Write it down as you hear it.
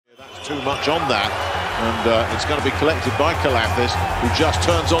too much on that. And it's going to be collected by Calathes, who just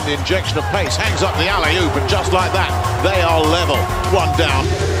turns on the injection of pace, hangs up the alley-oop, and just like that, they are level. One down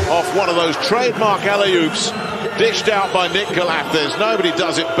off one of those trademark alley-oops, dished out by Nick Calathes. Nobody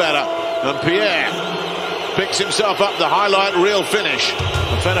does it better. And Pierre picks himself up the highlight reel finish.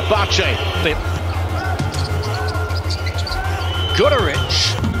 And Fenerbahce.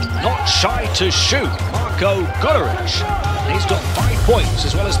 Gudurić, not shy to shoot. Marko Gudurić. He's got 5 points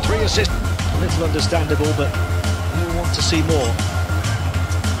as well as 3 assists. A little understandable, but we want to see more.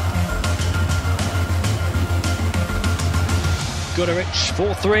 Gudurić,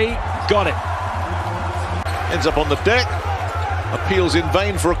 4-3, got it. Ends up on the deck, appeals in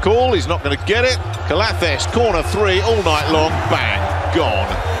vain for a call, he's not going to get it. Calathes, corner 3, all night long, bang, gone.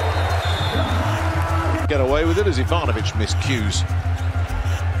 Get away with it as Ivanovic miscues.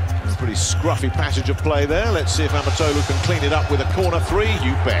 A pretty scruffy passage of play there. Let's see if Amatolu can clean it up with a corner 3,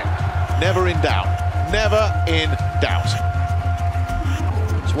 you bet. Never in doubt, never in doubt.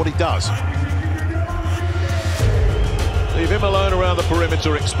 It's what he does. Leave him alone around the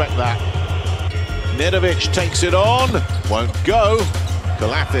perimeter, expect that. Nedovic takes it on, won't go.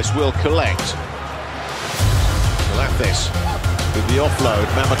 Calathes will collect. Calathes with the offload,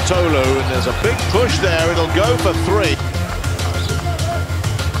 Mamatolu, and there's a big push there, it'll go for 3.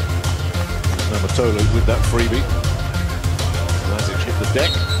 Mamatolu with that freebie. Calathes hit the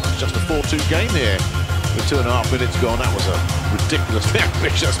deck, it's just a 4-2 game here. With 2.5 minutes gone, that was a ridiculously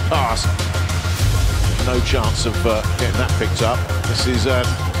ambitious pass. No chance of getting that picked up. This is a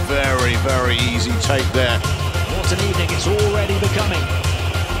very, very easy take there. What an evening it's already becoming.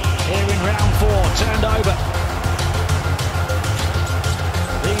 Here in round 4, turned over.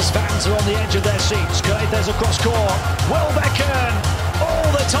 These fans are on the edge of their seats. Calathes across court. Wilbekin, all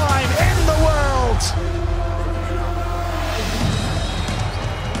the time in the world.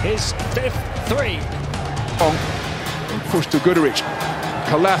 His 5th 3. And push to Gudurić.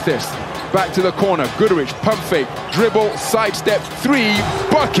 Calathes. Back to the corner, Gudurić, pump fake, dribble, sidestep, 3,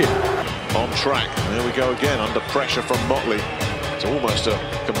 bucket. On track, there we go again, under pressure from Motley. It's almost a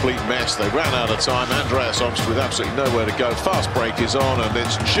complete mess. They ran out of time. Andreas Obst with absolutely nowhere to go. Fast break is on, and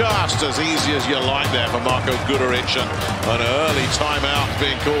it's just as easy as you like there for Marko Gudurić. And an early timeout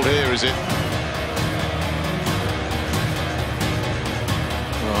being called here, is it?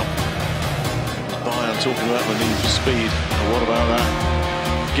 Well, Bayern talking about the need for speed. What about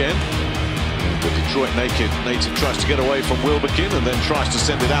that? Again? The Detroit native tries to get away from Wilbekin and then tries to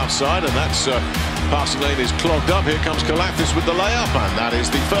send it outside, and that's passing lane is clogged up. Here comes Calathes with the layup, and that is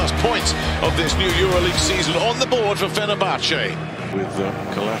the first point of this new EuroLeague season on the board for Fenerbahce. With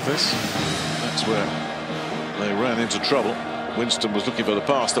Calathes, that's where they ran into trouble. Winston was looking for the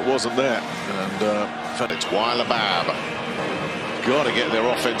pass that wasn't there, and it's Wilabab. Got to get their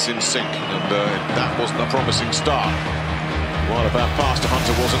offense in sync, and that wasn't a promising start. While about pass to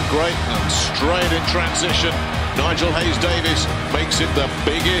Hunter wasn't great, and straight in transition, Nigel Hayes-Davis makes it the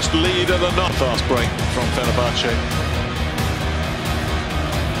biggest lead of the night. Fast break from Fenerbahce.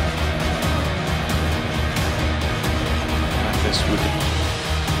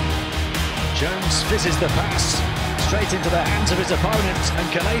 Jones fizzes the pass straight into the hands of his opponent, and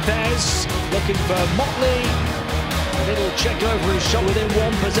Calathes looking for Motley. A little check over his shot within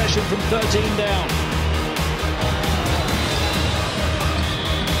 1 possession from 13 down.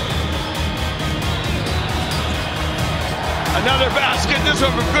 Another basket, this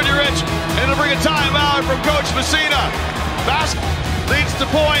one from Gudurić, and it'll bring a timeout from Coach Messina. Basket leads to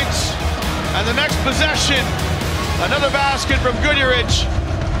points, and the next possession, another basket from Gudurić.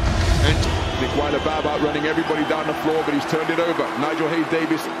 And Nick Calathes outrunning everybody down the floor, but he's turned it over. Nigel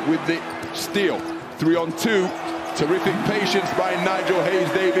Hayes-Davis with the steal. 3-on-2, terrific patience by Nigel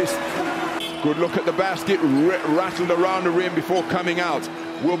Hayes-Davis. Good look at the basket, rattled around the rim before coming out.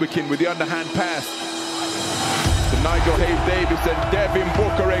 Wilbekin with the underhand pass. Nigel Hayes-Davis and Devin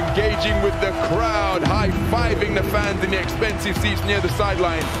Booker engaging with the crowd, high-fiving the fans in the expensive seats near the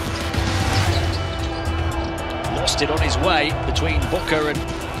sideline. Lost it on his way between Booker and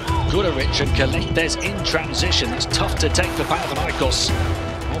Gudurić, and Calathes in transition. It's tough to take for Panathinaikos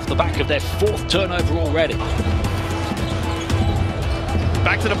off the back of their 4th turnover already.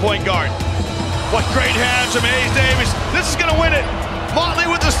 Back to the point guard. What great hands from Hayes-Davis. This is going to win it. Motley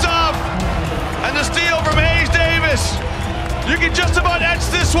with the stop. And the steal from Hayes-Davis. You can just about etch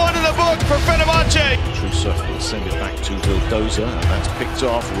this one in the book for Fenerbahce. Trusov will send it back to Vildoza, and that's picked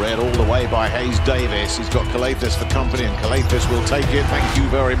off, read all the way by Hayes-Davis. He's got Calathes for company, and Calathes will take it. Thank you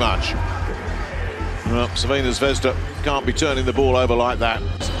very much. Well, Crvena Zvezda can't be turning the ball over like that.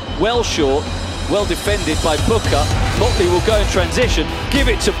 Well short, well defended by Booker. Motley will go in transition, give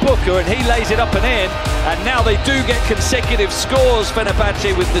it to Booker, and he lays it up and in. And now they do get consecutive scores,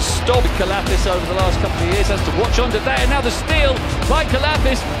 Fenerbahce, with the stop. Calathes over the last couple of years has to watch on to that. And now the steal by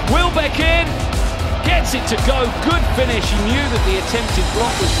Calathes. Wilbekin gets it to go. Good finish. He knew that the attempted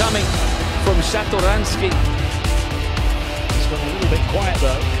block was coming from Satoransky. It's gone a little bit quiet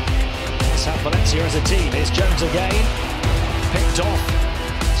though. It's how Valencia as a team. Here's Jones again. Picked off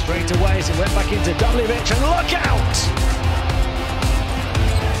straight away as it went back into Gudurić, and look out!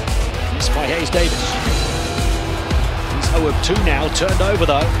 Missed by Hayes Davis. He's 0 of 2 now, turned over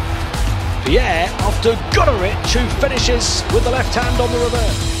though. Pierre after Gudurić, who finishes with the left hand on the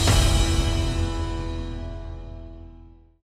reverse.